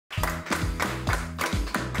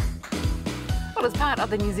Well, as part of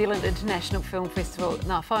the New Zealand International Film Festival,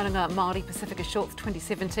 Ngā Whanaunga Māori Pasifika Shorts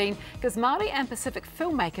 2017 gives Maori and Pacific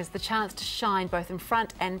filmmakers the chance to shine both in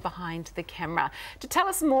front and behind the camera. To tell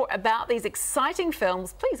us more about these exciting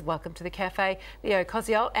films, please welcome to the cafe Leo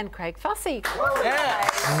Koziol and Craig Fussy. Yeah.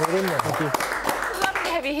 Thank you. Lovely to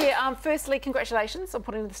have you here. Firstly, congratulations on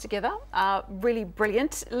putting this together. Really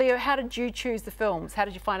brilliant. Leo, how did you choose the films? How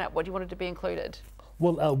did you find out what you wanted to be included?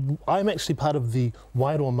 Well, I'm actually part of the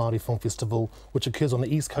Wairoa Māori Film Festival, which occurs on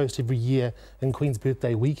the East Coast every year in Queen's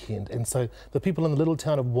Birthday weekend. And so the people in the little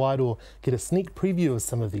town of Wairoa get a sneak preview of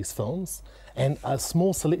some of these films, and a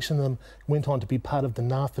small selection of them went on to be part of the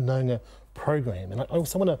Ngā Whanaunga program. And I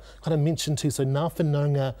also want to kind of mention too, so Ngā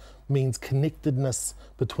Whanaunga means connectedness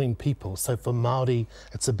between people. So for Māori,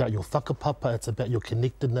 it's about your whakapapa, it's about your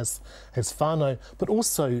connectedness as whānau, but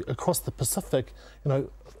also across the Pacific, you know,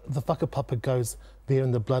 the whakapapa goes there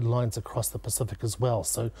in the bloodlines across the Pacific as well.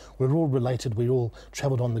 So we're all related, we all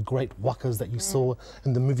travelled on the great wakas that you saw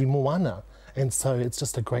in the movie Moana. And so it's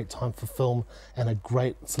just a great time for film and a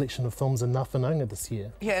great selection of films in Ngā Whanaunga this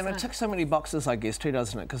year. Yeah, and it ticks so many boxes, I guess, too,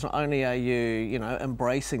 doesn't it? Because not only are you,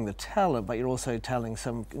 embracing the talent, but you're also telling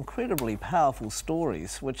some incredibly powerful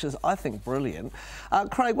stories, which is, I think, brilliant.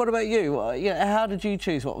 Craig, what about you? How did you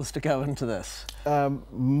choose what was to go into this?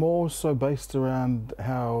 More so based around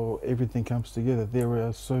how everything comes together. There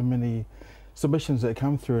are so many submissions that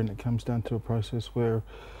come through, and it comes down to a process where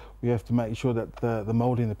we have to make sure that the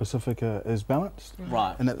Maori and the Pacifica is balanced,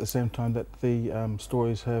 right, and at the same time that the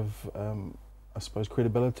stories have, I suppose,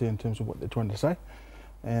 credibility in terms of what they're trying to say,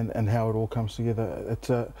 and how it all comes together.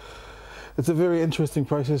 It's a very interesting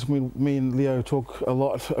process. Me and Leo talk a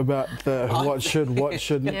lot about what shouldn't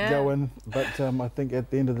go in, but I think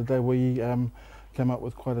at the end of the day we came up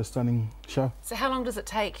with quite a stunning show. So how long does it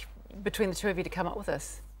take between the two of you to come up with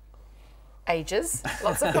this? Ages,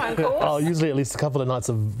 lots of phone calls. Oh, usually at least a couple of nights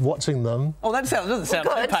of watching them. Oh, that doesn't sound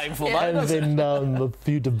too painful, yeah. And then a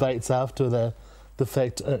few debates after the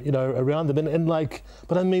fact, around them, and like,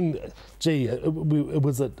 but I mean, gee, it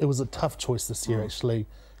was a tough choice this year actually,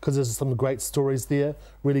 because there's some great stories there,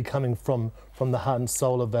 really coming from the heart and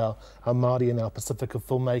soul of our Māori and our Pacifica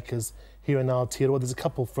filmmakers here in Aotearoa. There's a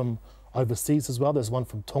couple from overseas as well. There's one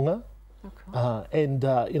from Tonga.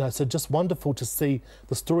 Okay. So just wonderful to see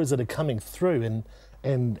the stories that are coming through,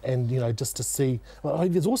 and just to see. Well,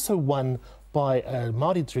 there's also one by a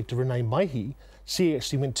Māori director, Renee Maihi. She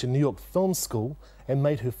actually went to New York Film School and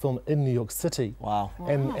made her film in New York City. Wow.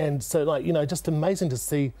 And so just amazing to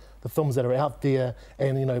see the films that are out there,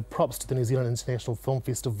 and props to the New Zealand International Film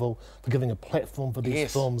Festival for giving a platform for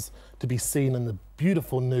these films to be seen in the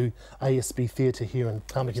beautiful new ASB theatre here in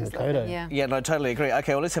Tamaki Makaurau. Yeah, no, totally agree.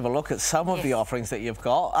 Okay, well, let's have a look at some of the offerings that you've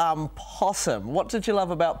got. Possum. What did you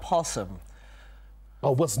love about Possum?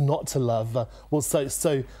 Oh, what's not to love?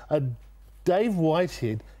 Dave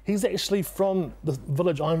Whitehead, he's actually from the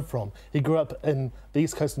village I'm from. He grew up in the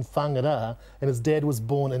East Coast in Whangarā, and his dad was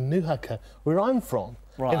born in Nuhaka, where I'm from.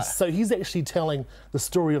 Right. And so he's actually telling the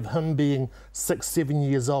story of him being 6, 7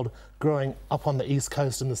 years old, growing up on the East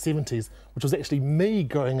Coast in the 70s, which was actually me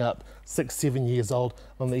growing up 6, 7 years old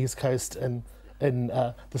on the East Coast in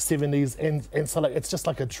the 70s. And so it's just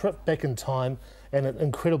like a trip back in time and an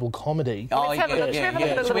incredible comedy. Oh, let's have a look.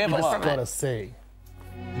 So we just got to see.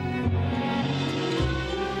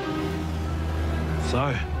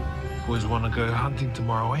 So, boys want to go hunting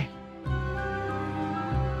tomorrow, eh?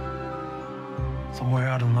 Somewhere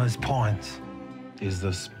out in those pines, there's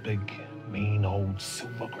this big, mean old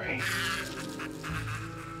silver grey.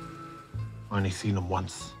 Only seen him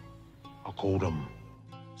once. I called him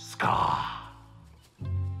Scar. I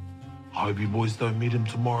hope you boys don't meet him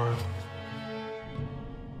tomorrow.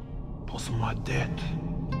 Possum like that.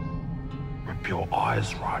 Rip your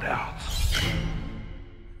eyes right out.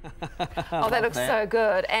 Oh, that looks so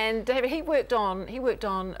good. And David, he worked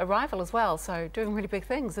on Arrival as well, so doing really big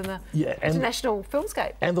things in the international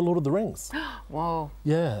filmscape. And The Lord of the Rings. Wow.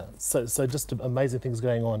 Yeah, so just amazing things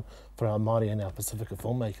going on for our Māori and our Pacifica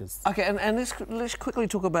filmmakers. Okay, and let's quickly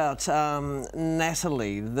talk about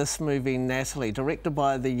Natalie, this movie Natalie, directed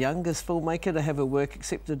by the youngest filmmaker to have her work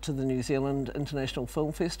accepted to the New Zealand International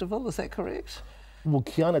Film Festival, is that correct? Well,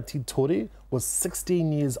 Kiana Titori was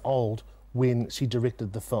 16 years old when she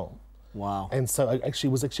directed the film. Wow. And so it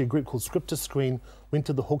was actually a group called Script to Screen, went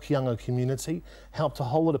to the Hokianga community, helped a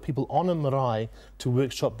whole lot of people on a marae to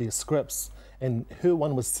workshop their scripts, and her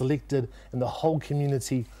one was selected, and the whole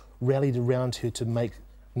community rallied around her to make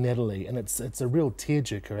Natalie, and it's a real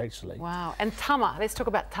tearjerker actually. Wow. And Tama, let's talk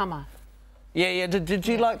about Tama. Yeah, did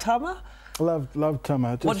you like Tama? Loved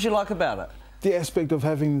Tama. What did you like about it? the aspect of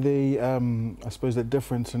having the, I suppose, that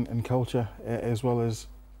difference in culture, as well as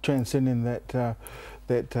transcending that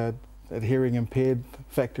hearing impaired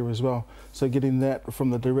factor as well. So getting that from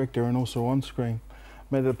the director and also on screen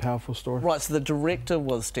made it a powerful story. Right, so the director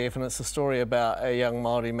was deaf, and it's a story about a young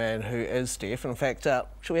Māori man who is deaf. In fact,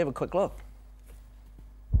 should we have a quick look?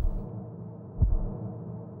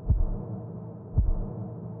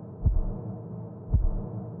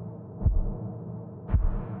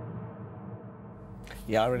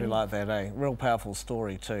 Yeah, I really like that, eh? Real powerful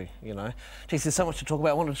story too, you know. Geez, there's so much to talk about.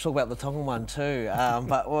 I wanted to talk about the Tongan one too,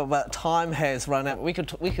 but time has run out. We could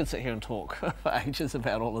sit here and talk for ages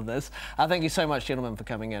about all of this. Thank you so much, gentlemen, for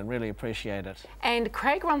coming in. Really appreciate it. And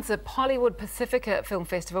Craig runs the Hollywood Pacifica Film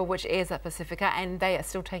Festival, which airs at Pacifica, and they are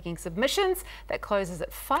still taking submissions. That closes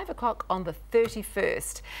at 5 o'clock on the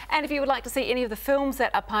 31st. And if you would like to see any of the films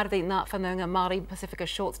that are part of the Ngā Whanaunga Māori Pasifika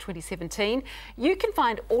Shorts 2017, you can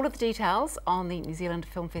find all of the details on the New Zealand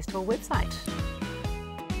Film Festival website.